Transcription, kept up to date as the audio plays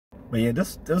But yeah,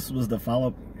 this was the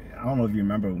follow-up. I don't know if you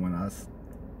remember when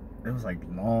it was like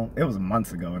it was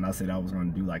months ago, and I said I was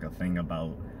going to do like a thing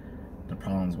about the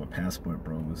problems with passport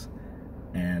bros,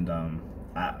 and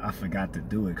I forgot to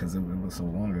do it because it was so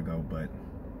long ago, but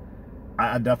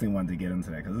I definitely wanted to get into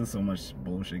that because there's so much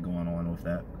bullshit going on with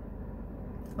that.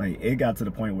 Like, it got to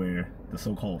the point where the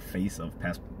so-called face of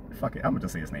fuck it, I'm gonna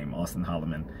just say his name, Austin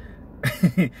Holloman.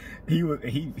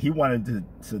 he wanted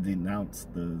to denounce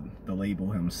the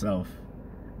label himself.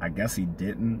 I guess he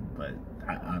didn't, but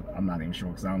I'm not even sure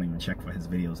because I don't even check for his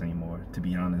videos anymore, to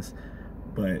be honest.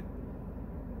 But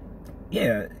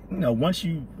yeah, you know, once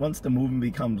the movement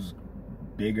becomes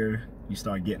bigger, you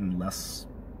start getting less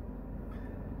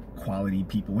quality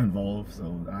people involved.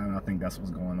 So I think that's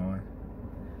what's going on.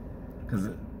 Because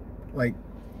like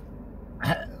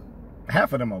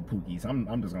half of them are Pookies.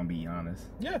 I'm just gonna be honest.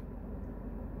 Yeah.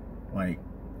 Like,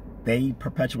 they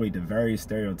perpetuate the very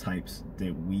stereotypes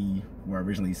that we were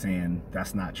originally saying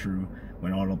that's not true.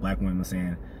 When all the black women were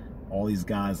saying all these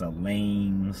guys are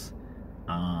lames,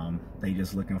 they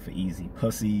just looking for easy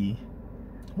pussy.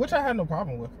 Which I had no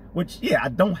problem with. Which, yeah, I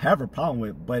don't have a problem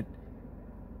with, but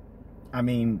I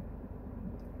mean,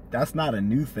 that's not a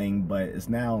new thing, but it's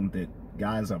now that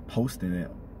guys are posting it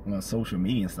on social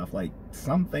media and stuff. Like,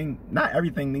 not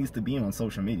everything needs to be on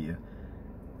social media.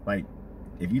 Like,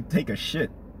 if you take a shit,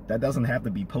 that doesn't have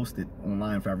to be posted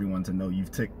online for everyone to know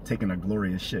you've taken a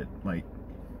glorious shit. Like,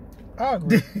 I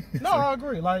agree. No, I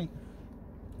agree. Like,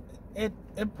 it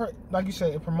like you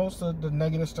said, it promotes the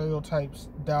negative stereotypes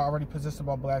that are already possessed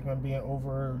about black men being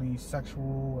overly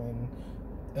sexual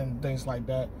and things like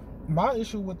that. My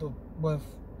issue with the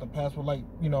passport, like,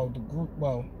 you know, the group.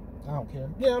 Well, I don't care.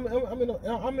 Yeah,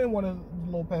 I'm in one of the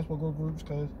little passport groups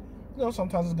because, you know,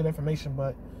 sometimes it's good information.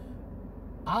 But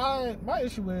my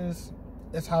issue is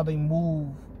how they move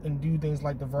and do things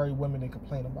like the very women they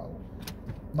complain about.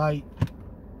 Like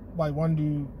one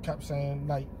dude kept saying,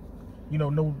 like, you know,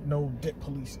 no dick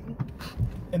policing.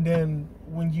 And then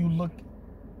when you look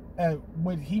at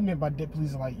what he meant by dick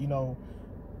policing, like, you know,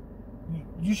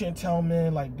 you shouldn't tell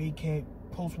men, like, they can't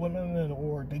post women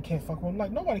or they can't fuck women.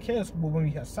 Like, nobody cares what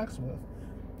women you have sex with.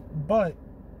 But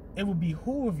it would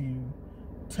behoove you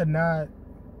to not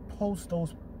post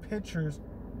those pictures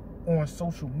on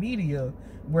social media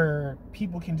where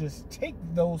people can just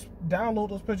download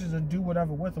those pictures and do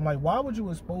whatever with them. Like, why would you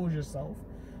expose yourself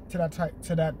to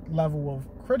that level of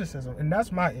criticism? And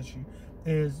that's my issue.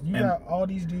 Is you got all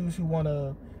these dudes who want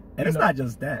to, and it's not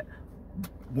just that.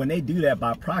 When they do that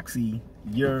by proxy,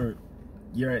 you're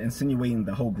insinuating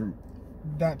the whole group.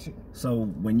 That too. So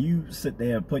when you sit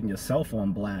there putting yourself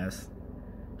on blast,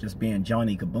 just being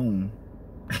Johnny Kaboom,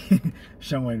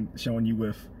 showing you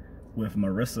with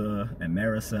Marissa and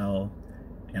Maricel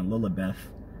and Lilibeth,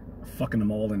 fucking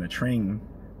them all in a train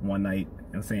one night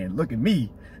and saying, "Look at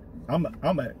me, I'm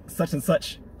at such and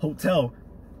such hotel.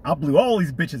 I blew all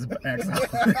these bitches' backs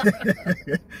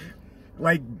out."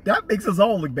 Like, that makes us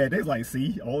all look bad. They're like,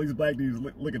 see, all these black dudes,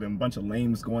 look at them, bunch of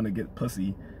lames going to get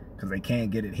pussy because they can't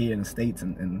get it here in the States.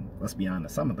 And let's be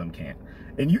honest, some of them can't.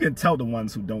 And you can tell the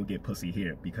ones who don't get pussy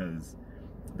here because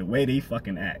the way they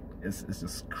fucking act is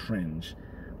just cringe.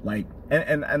 Like,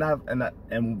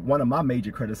 and one of my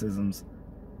major criticisms,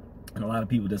 and a lot of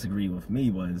people disagree with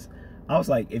me, was I was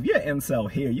like, if you're an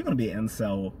incel here, you're gonna be an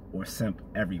incel or simp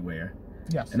everywhere.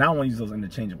 Yes. And I don't want to use those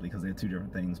interchangeably because they're two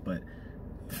different things. But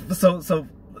so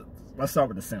let's start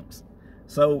with the simps.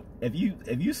 So if you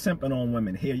simping on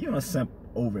women here, you're gonna simp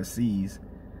overseas,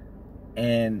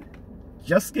 and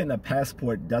just getting a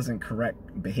passport doesn't correct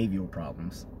behavioral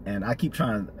problems. And I keep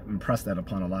trying to impress that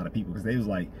upon a lot of people because they was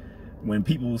like, when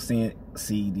people see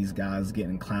these guys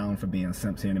getting clowned for being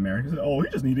simps here in America, say, "Oh, he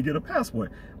just need to get a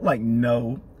passport." Like,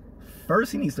 no.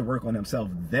 First, he needs to work on himself,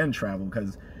 then travel,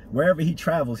 because wherever he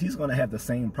travels, he's going to have the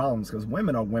same problems because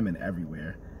women are women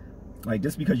everywhere. Like,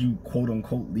 just because you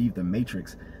quote-unquote leave the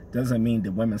matrix doesn't mean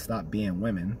that women stop being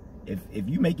women. If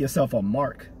you make yourself a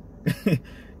mark,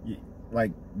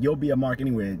 like, you'll be a mark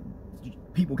anywhere.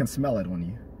 People can smell it on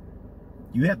you.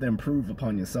 You have to improve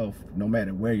upon yourself no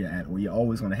matter where you're at, or you're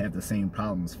always going to have the same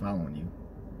problems following you.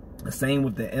 The same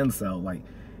with the incel. Like,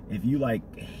 if you,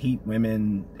 like, hate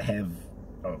women, have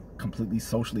a completely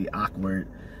socially awkward,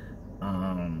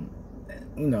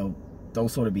 you know,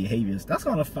 those sort of behaviors, that's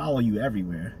going to follow you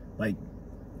everywhere. Like,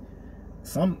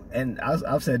 and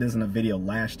I've said this in a video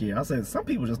last year, I said some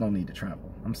people just don't need to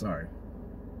travel. I'm sorry.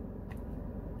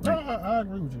 Like, no, I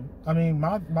agree with you. I mean,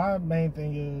 my main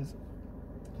thing is,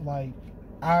 like,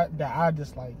 that I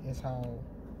dislike is how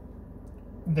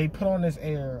they put on this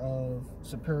air of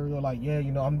superior, like, yeah,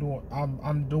 you know, I'm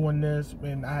doing this,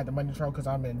 and I had the money to travel because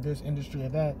I'm in this industry or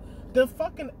that. Then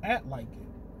fucking act like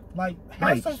it. Like,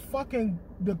 have some fucking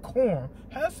decorum.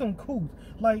 Have some couth.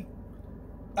 Like,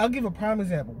 I'll give a prime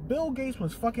example. Bill Gates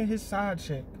was fucking his side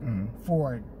chick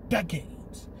for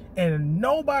decades, and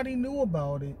nobody knew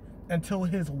about it until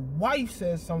his wife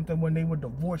said something when they were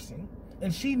divorcing,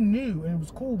 and she knew and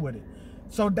was cool with it.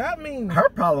 So that means her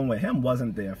problem with him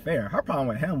wasn't the affair. Her problem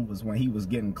with him was when he was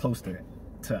getting close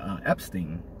to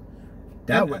Epstein.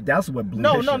 That's what blew.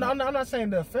 No, I'm not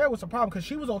saying the affair was a problem because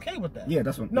she was okay with that. Yeah,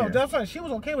 that's what. No, yeah. that's right. She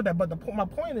was okay with that. But my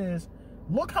point is,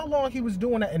 look how long he was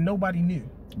doing that and nobody knew.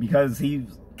 Because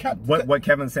what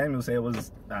Kevin Samuels said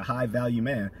was a high value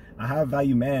man. A high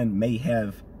value man may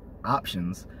have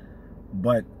options,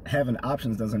 but having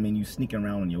options doesn't mean you sneaking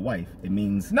around on your wife. It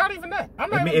means not even that.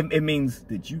 It means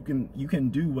that you can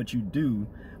do what you do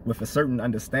with a certain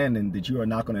understanding that you are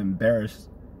not going to embarrass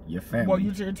your family. Well,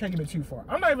 you're taking it too far.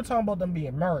 I'm not even talking about them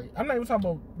being married. I'm not even talking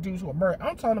about dudes who are married.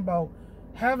 I'm talking about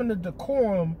having the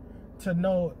decorum to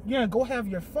know, yeah, go have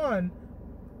your fun,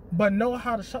 but know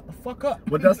how to shut the fuck up.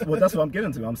 Well, that's what I'm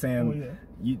getting to. I'm saying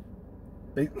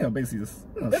basically it's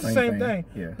the same thing.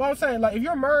 Yeah. But I'm saying, like, if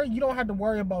you're married, you don't have to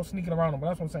worry about sneaking around them. But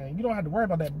that's what I'm saying. You don't have to worry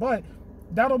about that. But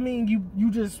that'll mean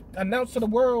you just announce to the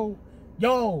world,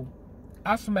 yo,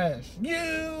 I smashed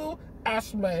you. I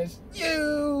smashed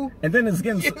you. And then it's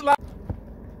getting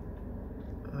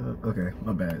okay,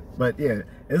 my bad. But yeah,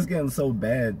 it's getting so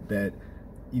bad that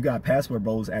you got passport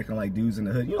bros acting like dudes in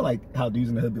the hood. You know, like how dudes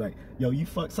in the hood be like, yo, you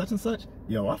fuck such and such?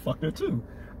 Yo, I fucked her too.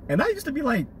 And I used to be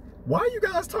like, why are you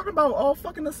guys talking about all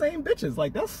fucking the same bitches?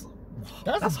 Like, that's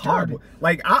horrible.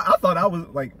 Like, I thought I was,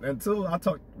 like, until I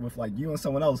talked with, like, you and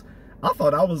someone else, I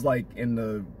thought I was, like, in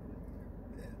the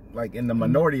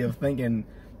minority of thinking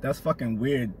that's fucking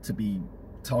weird to be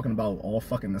talking about all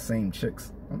fucking the same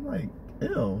chicks. I'm like,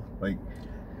 ew. Like,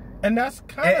 and that's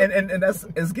kind of... And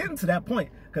it's getting to that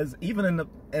point. Because even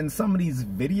in some of these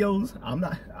videos,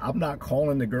 I'm not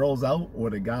calling the girls out or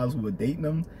the guys who are dating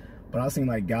them. But I've seen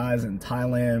like guys in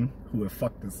Thailand who have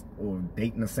fucked this or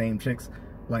dating the same chicks,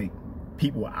 like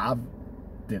people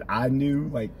that I knew,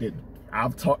 like that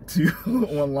I've talked to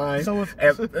online. So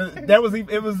it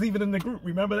was even in the group.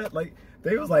 Remember that? Like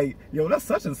they was like, yo, that's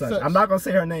such and such. I'm not gonna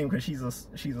say her name because she's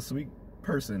a sweet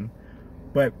person,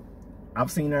 but I've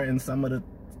seen her in some of the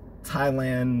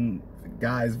Thailand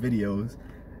guys' videos,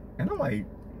 and I'm like,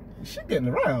 she getting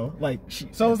around. Like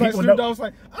so it's like Snoop Dogg's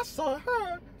like, I saw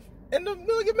her in the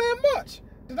Million Man March.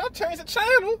 Did I change the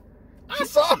channel? I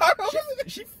saw her.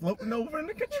 She floating over in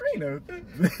the Katrina.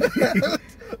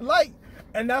 Like,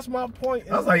 and that's my point.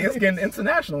 I was like, it's getting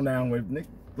international now with Nick.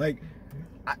 Like,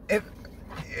 if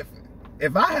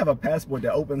I have a passport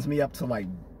that opens me up to like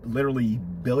literally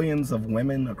billions of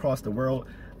women across the world,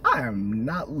 I am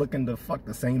not looking to fuck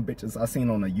the same bitches I seen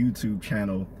on a YouTube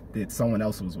channel that someone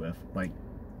else was with. Like,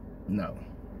 no.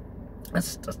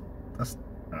 That's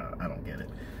I don't get it.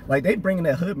 Like, they bringing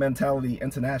that hood mentality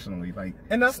internationally. Like,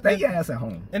 stay your ass at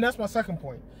home. And that's my second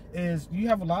point, is you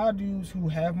have a lot of dudes who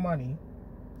have money,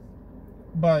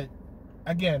 but,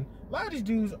 again, a lot of these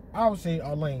dudes, I would say,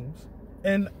 are lames.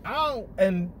 And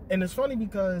it's funny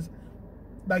because,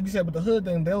 like you said, with the hood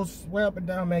thing, they'll swear up and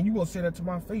down, man, you gonna say that to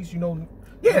my face, you know.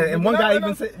 Yeah, and one guy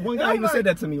even said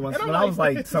that to me once when I was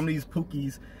like, some of these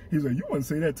Pookies, he's like, you wouldn't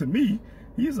say that to me.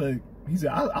 He said,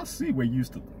 I see where you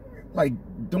used to, like,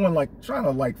 doing, like, trying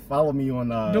to, like, follow me on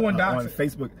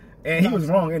Facebook. And he was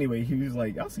wrong anyway. He was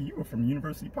like, I see you were from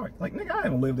University Park. Like, nigga, I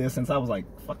haven't lived there since I was, like,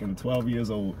 fucking 12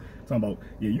 years old. Talking about,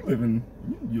 yeah,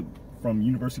 you from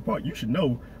University Park. You should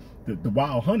know that the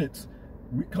Wild Hunnets,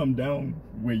 we come down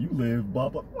where you live, blah,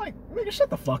 blah. Like, nigga, shut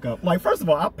the fuck up. Like, first of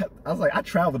all, I was like, I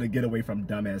travel to get away from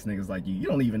dumbass niggas like you. You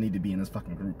don't even need to be in this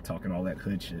fucking group talking all that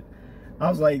hood shit. I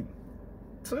was like,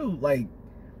 too, like,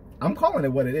 I'm calling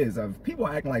it what it is. If people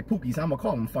are acting like Pookies, I'm gonna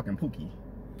call them fucking Pookie.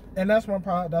 And that's my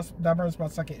problem. That brings my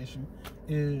second issue.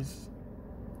 Is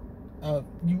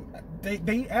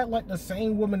they act like the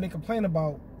same women they complain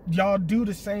about. Y'all do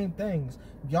the same things.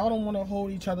 Y'all don't want to hold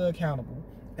each other accountable.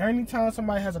 Anytime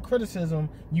somebody has a criticism,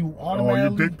 you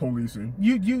automatically you dick policing.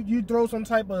 You throw some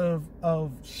type of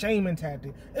shaming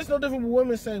tactic. It's no different what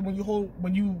women say when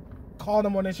you call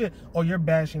them on that shit. Oh, you're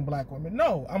bashing black women.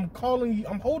 No, I'm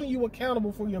holding you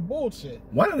accountable for your bullshit.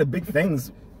 One of the big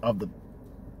things of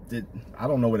I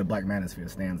don't know where the Black Manosphere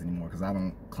stands anymore because I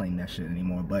don't claim that shit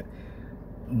anymore. But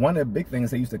one of the big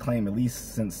things they used to claim, at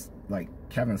least since like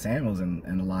Kevin Samuels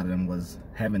and a lot of them, was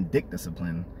having dick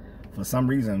discipline. For some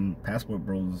reason, passport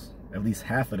bros, at least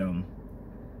half of them,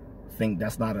 think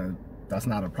that's not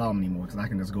a problem anymore because I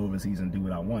can just go overseas and do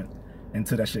what I want.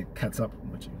 until that shit cuts up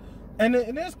with you. And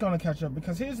it is gonna catch up,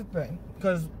 because here's the thing.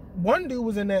 Because one dude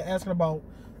was in there asking about,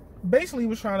 basically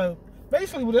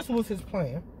this was his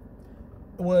plan.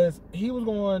 Was he was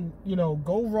going, you know,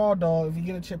 go raw dog. If you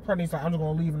get a chick pregnant, he's like, I'm just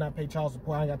gonna leave and not pay child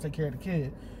support. I ain't gotta take care of the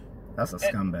kid. That's a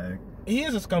scumbag. He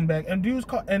is a scumbag. And dudes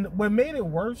and what made it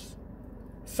worse,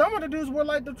 some of the dudes were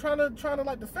like trying to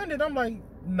like defend it. I'm like,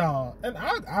 nah. And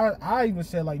I even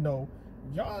said, like, no,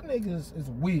 y'all niggas is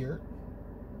weird.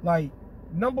 Like,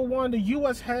 number one, the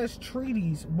U.S. has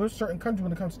treaties with certain countries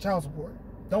when it comes to child support.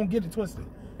 Don't get it twisted.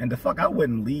 And the fuck, I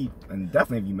wouldn't leave, and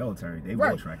definitely if you military, they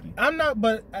will track you. I'm not,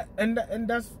 but and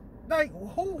that's like,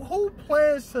 who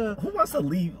plans to? Who wants to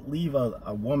leave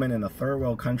a woman in a third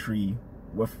world country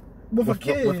with a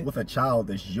kid, with a child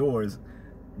that's yours?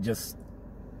 Just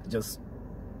that's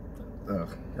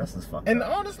just fucked And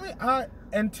up. honestly, I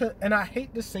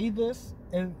hate to say this,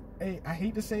 and I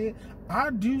hate to say it,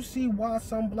 I do see why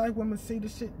some black women say the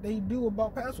shit they do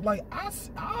about pastors. Like,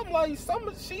 I'm like,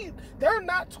 they're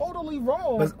not totally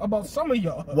wrong about some of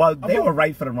y'all. Well, they were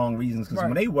right for the wrong reasons, because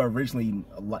when they were originally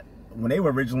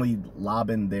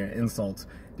lobbing their insults,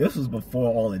 this was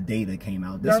before all the data came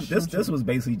out. This was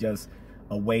basically just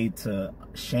a way to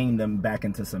shame them back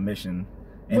into submission.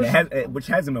 And which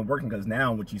hasn't been working, because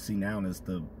now what you see now is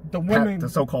the women, the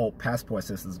so-called passport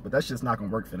systems, but that's just not going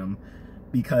to work for them,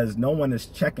 because no one is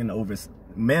checking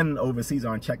men overseas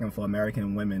aren't checking for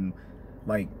American women.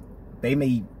 Like,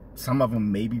 some of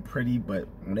them may be pretty, but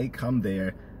when they come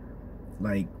there,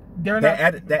 like,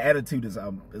 that attitude is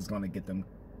going to get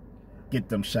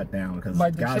them shut down, because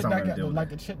like guys aren't going to do it. Like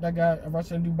the chick that got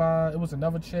arrested in Dubai, it was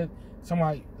another chick.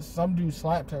 Some dude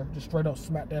slapped her, just straight up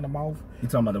smacked her in the mouth. You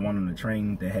talking about the one on the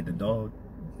train that had the dog?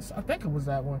 I think it was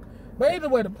that one. But either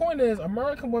way, the point is,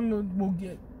 American women will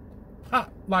get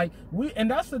popped. Like, and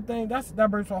that's the thing.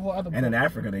 That brings to a whole other. And in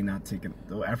Africa,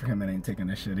 the African men ain't taking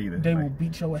this shit either. They will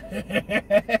beat your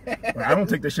ass. I don't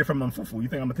take this shit from Mfufu. You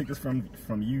think I'm gonna take this from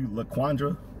you,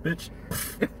 LaQuandra, bitch?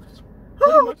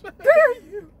 How dare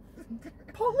you,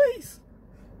 police?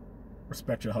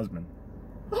 Respect your husband.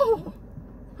 Oh,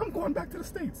 I'm going back to the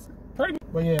States.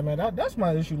 But yeah, man, that's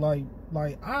my issue. Like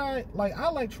I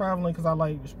like traveling because I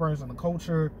like experiencing the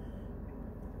culture,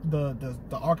 the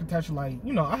architecture. Like,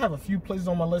 you know, I have a few places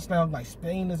on my list now. Like,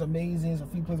 Spain is amazing. There's a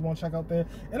few places I want to check out there.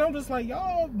 And I'm just like,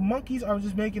 y'all monkeys are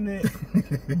just making it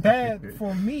bad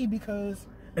for me, because.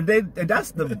 And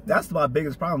that's my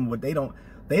biggest problem. What they don't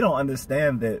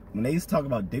understand, that when they talk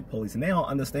about dick police, and they don't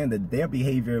understand that their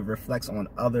behavior reflects on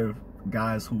other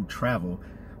guys who travel.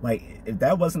 Like, if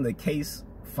that wasn't the case,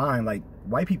 fine. Like,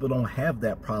 white people don't have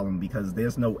that problem, because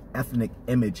there's no ethnic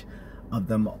image of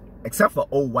them, except for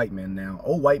old white men. Now,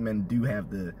 old white men do have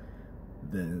the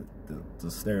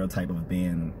stereotype of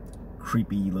being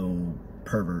creepy little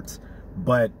perverts,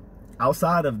 but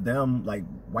outside of them, like,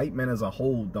 white men as a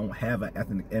whole don't have an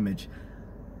ethnic image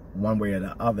one way or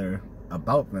the other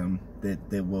about them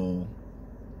that will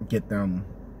get them,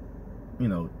 you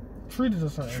know, treated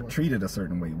a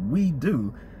certain way. We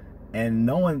do. And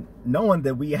knowing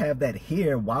that we have that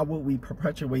here, why would we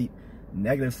perpetuate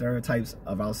negative stereotypes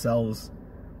of ourselves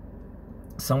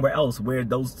somewhere else where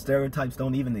those stereotypes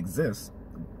don't even exist?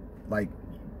 Like,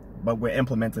 but we're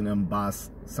implementing them by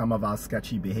some of our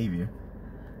sketchy behavior.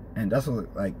 And that's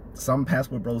what, like, some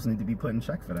passport bros need to be put in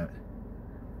check for that.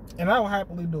 And I will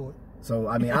happily do it. So,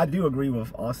 I mean, I do agree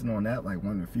with Austin on that, like,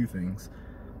 one of the few things.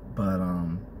 But,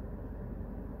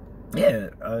 yeah,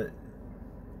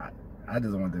 I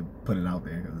just wanted to put it out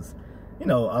there, because, you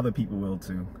know, other people will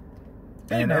too.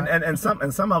 And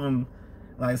some of them,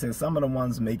 like I said, some of the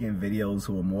ones making videos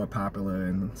who are more popular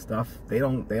and stuff, they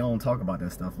don't talk about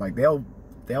that stuff. Like, they'll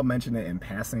mention it in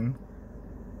passing,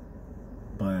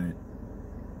 but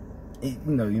you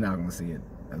know, you're not gonna see it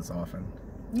as often.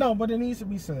 No, but it needs to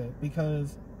be said,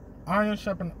 because iron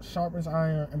sharpens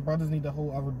iron, and brothers need to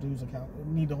hold other dudes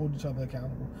need to hold each other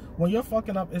accountable. When you're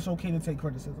fucking up, it's okay to take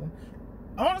criticism.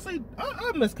 Honestly,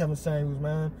 I miss Kevin Samuels,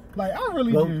 man. Like, I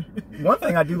really do. One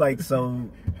thing I do like, so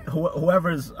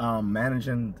whoever's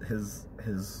managing his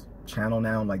channel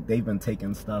now, like, they've been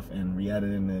taking stuff and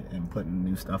re-editing it and putting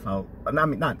new stuff out. I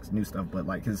mean, not new stuff, but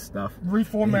like his stuff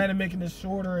reformatting, making it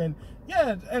shorter, and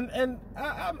yeah, and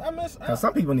I miss. Because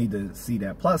some people need to see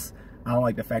that. Plus, I don't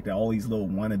like the fact that all these little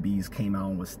wannabes came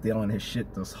out and was stealing his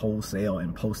shit just wholesale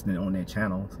and posting it on their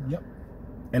channels. Yep.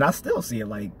 And I still see it.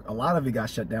 Like, a lot of it got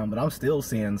shut down, but I'm still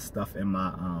seeing stuff in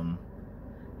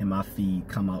my feed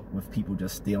come up with people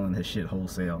just stealing his shit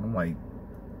wholesale. I'm like,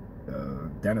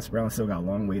 Dennis Brown still got a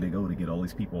long way to go to get all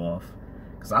these people off.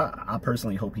 Because I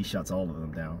personally hope he shuts all of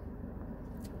them down.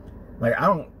 Like, I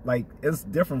don't, like, it's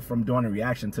different from doing a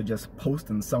reaction to just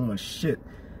posting someone's shit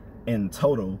in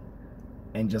total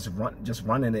and just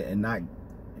running it and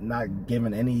not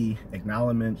giving any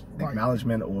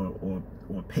acknowledgement or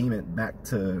payment back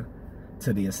to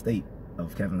the estate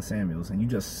of Kevin Samuels, and you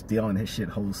just stealing his shit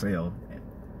wholesale.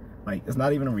 Like, it's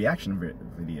not even a reaction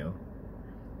video.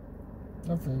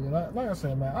 I feel you. Like I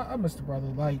said, man, I miss the brother.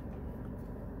 Like,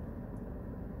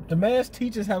 the man's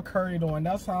teachers have carried on.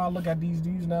 That's how I look at these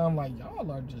dudes now. I'm like,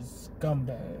 y'all are just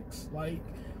scumbags. Like,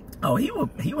 oh, he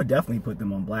would definitely put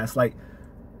them on blast. Like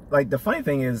the funny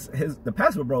thing is, the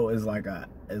Passport Bro is like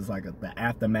the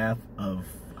aftermath of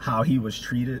how he was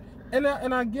treated. And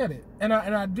I get it, and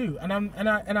I do, and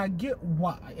I get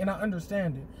why, and I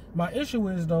understand it. My issue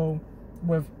is though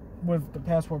with the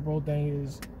Passport Bro thing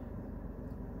is,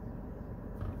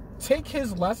 take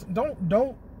his lesson.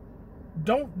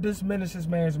 Don't diminish this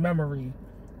man's memory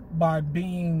by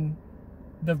being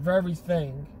the very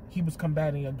thing he was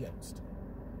combating against.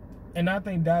 And I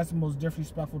think that's the most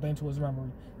disrespectful thing to his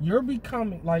memory. You're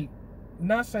becoming, like,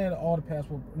 not saying all the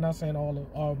passport, not saying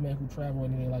all men who travel or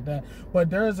anything like that, but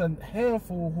there's a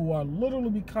handful who are literally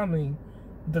becoming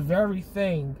the very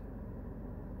thing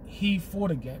he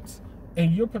fought against.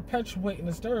 And you're perpetuating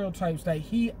the stereotypes that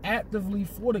he actively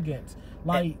fought against.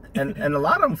 Like, and a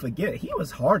lot of them forget he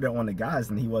was harder on the guys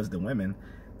than he was the women.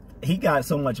 He got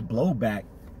so much blowback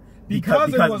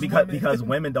because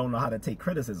women don't know how to take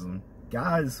criticism.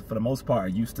 Guys, for the most part, are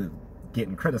used to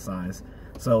getting criticized.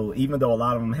 So even though a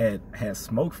lot of them had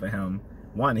smoke for him,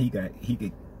 one, he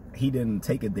didn't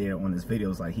take it there on his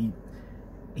videos. Like, he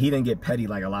didn't get petty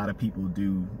like a lot of people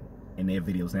do in their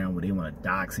videos now, where they want to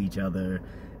dox each other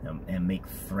and make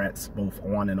threats both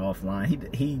on and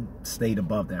offline. He stayed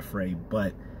above that fray,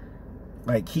 but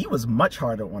like, he was much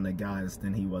harder on the guys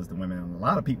than he was the women. And a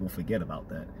lot of people forget about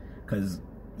that, because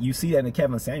you see that in the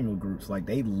Kevin Samuel groups. Like,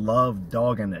 they love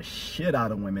dogging the shit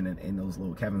out of women in those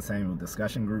little Kevin Samuel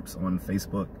discussion groups on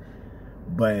Facebook.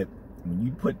 But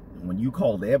when you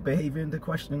call their behavior into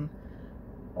question,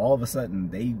 all of a sudden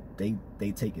they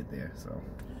take it there. So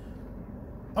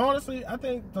honestly, I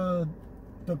think the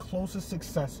closest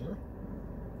successor,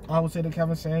 I would say, to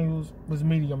Kevin Samuels was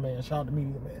Media Man. Shout out to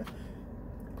Media Man.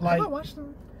 Like, I watched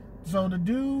them. So the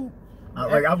dude,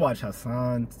 like, I watch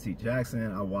Hassan T.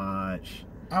 Jackson. I watch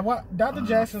Dr.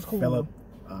 Jackson's cool. Philip,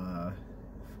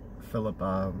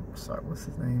 sorry, what's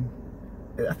his name?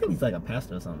 I think he's like a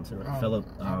pastor or something too. Right? Philip.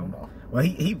 I don't know. Well,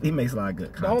 he makes a lot of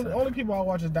good content. The only people I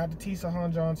watch is Dr. T.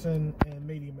 Sahan Johnson and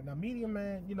Media Man. Now, Media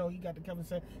Man, you know, he got the Kevin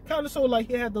Samuels kind of, so like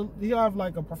he have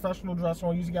like a professional dress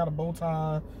on. Usually got a bow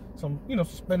tie, some, you know,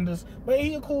 suspenders. But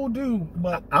he a cool dude.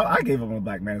 But I gave him a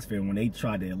Black Manosphere when they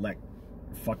tried to elect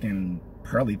fucking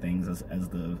Pearly Things as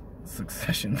the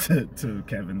succession to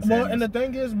Kevin Samuels. Well, and the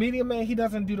thing is, Media Man, he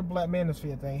doesn't do the Black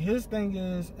Manosphere thing. His thing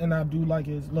is, and I do like,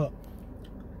 is, look,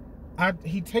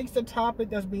 he takes the topic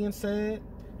that's being said,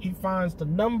 he finds the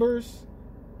numbers,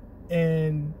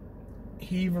 and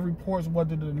he even reports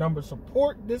whether the numbers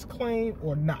support this claim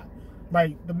or not.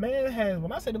 Like, the man has,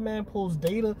 when I say the man pulls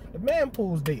data, the man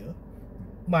pulls data.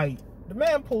 Like, the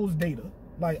man pulls data.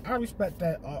 Like, I respect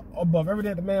that above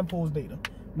everything. The man pulls data.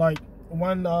 Like,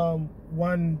 one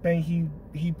thing he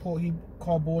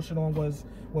called bullshit on was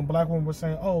when black women were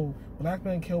saying, oh, black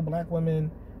men kill black women.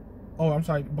 Oh, I'm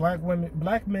sorry, black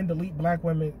men delete black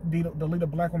women, delete a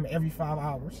black woman every 5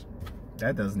 hours.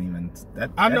 That doesn't even,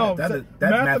 I know, that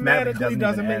mathematically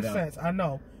doesn't make sense. I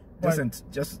know.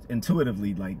 Just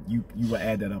intuitively, like, you would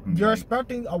add that up. And you're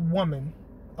expecting a woman,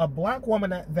 a black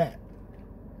woman at that,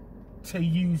 to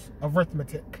use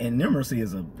arithmetic. And numeracy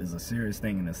is a serious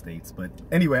thing in the States. But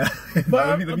anyway,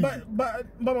 but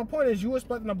my point is, you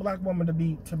expecting a black woman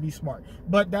to be smart.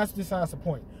 But that's besides the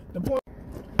point. The point,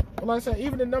 like I said,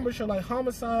 even the numbers show, like,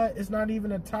 homicide is not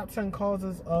even in the top 10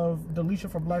 causes of deletion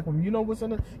for black women. You know what's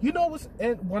in it? You know what's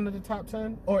in one of the top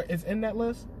 10, or is in that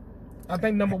list? I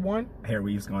think number 1. Hair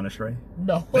weaves gone astray.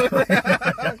 No.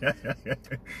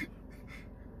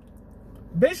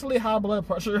 Basically, high blood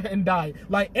pressure and diet.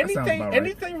 Like,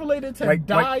 anything related to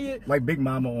diet, like Big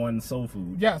Mama on soul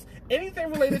food. Yes, anything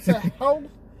related to health.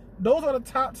 Those are the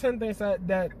top 10 things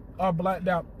that are blacked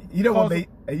out. You know what?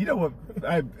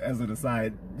 As an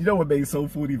aside, you know what made soul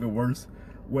food even worse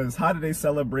was, how did they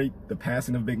celebrate the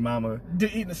passing of Big Mama? They're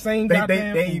eating the same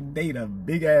goddamn food. They ate a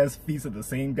big ass feast of the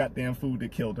same goddamn food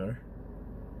that killed her.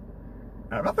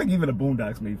 I think even the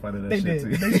Boondocks made fun of that shit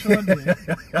too. They sure did.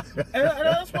 and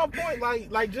that's my point.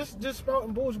 Like just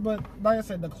spouting bullshit. But like I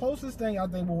said, the closest thing I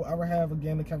think we'll ever have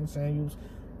again to Kevin Samuels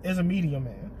is a Media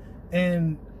Man.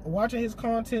 And watching his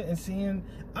content and seeing,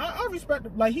 I respect,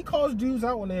 like, he calls dudes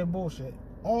out when they're bullshit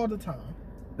all the time.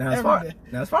 Now, as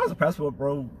far as the passport,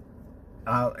 bro,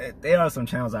 there are some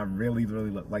channels I really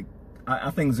look like.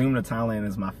 I think Zoom to Thailand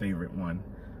is my favorite one.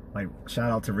 Like,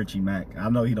 shout out to Richie Mack. I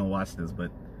know he don't watch this,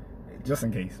 but just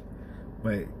in case.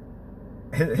 But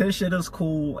his shit is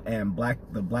cool, and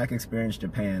the Black Experience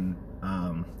Japan,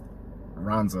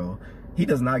 Ronzo, he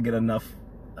does not get enough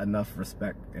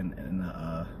respect in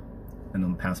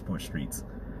the passport streets,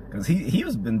 because he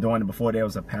has been doing it before there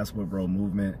was a passport bro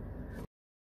movement.